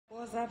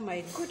What's up,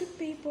 my good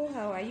people?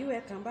 How are you?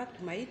 Welcome back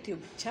to my YouTube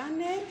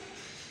channel.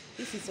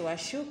 This is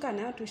Washuka,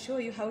 now to show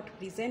you how to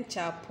present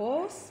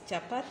chapos,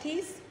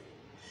 chapatis,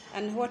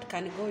 and what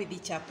can go with the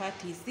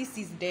chapatis. This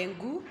is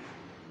dengu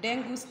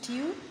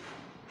stew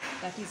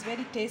that is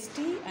very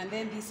tasty, and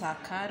then these are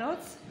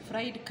carrots,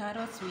 fried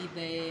carrots with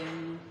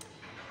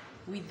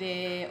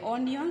the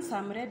onions,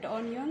 some red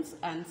onions,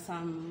 and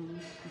some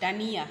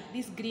dhania.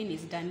 This green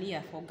is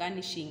dhania for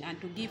garnishing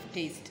and to give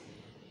taste.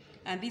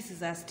 And this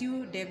is a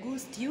stew, dengu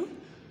stew.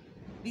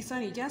 This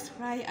one you just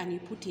fry and you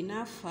put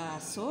enough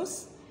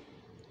sauce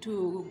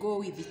to go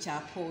with the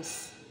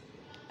chapos.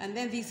 And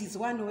then this is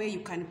one way you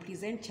can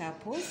present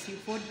chapos. You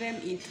fold them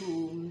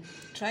into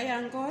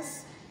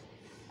triangles,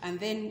 and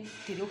then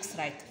it looks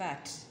like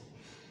that.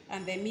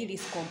 And the meal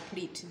is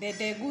complete. The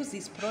dengu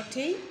is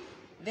protein.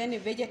 Then the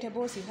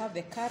vegetables, you have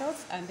the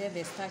carrots, and then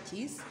the starch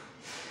is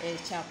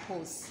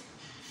chapos.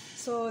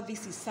 So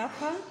this is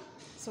supper.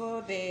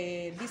 So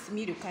this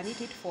meal you can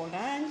eat it for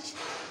lunch,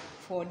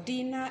 for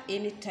dinner,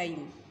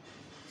 anytime,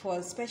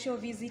 for special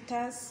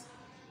visitors,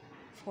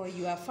 for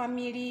your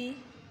family,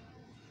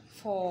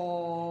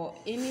 for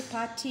any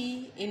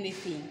party,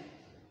 anything.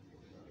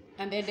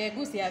 And the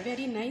dengus, they are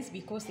very nice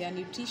because they are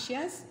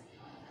nutritious.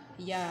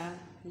 They are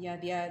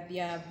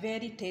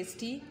very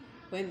tasty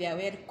when they are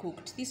well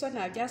cooked. This one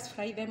I'll just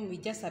fry them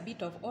with just a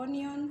bit of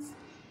onions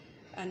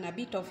and a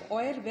bit of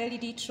oil, very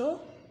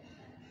little.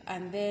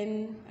 And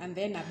then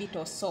a bit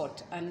of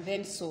salt, and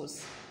then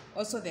sauce.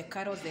 Also the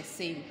carrots the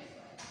same.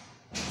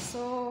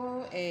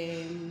 So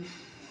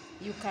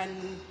you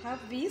can have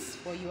this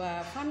for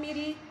your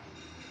family,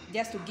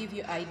 just to give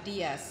you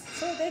ideas.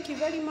 So thank you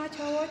very much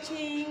for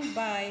watching.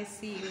 Bye.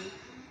 See you.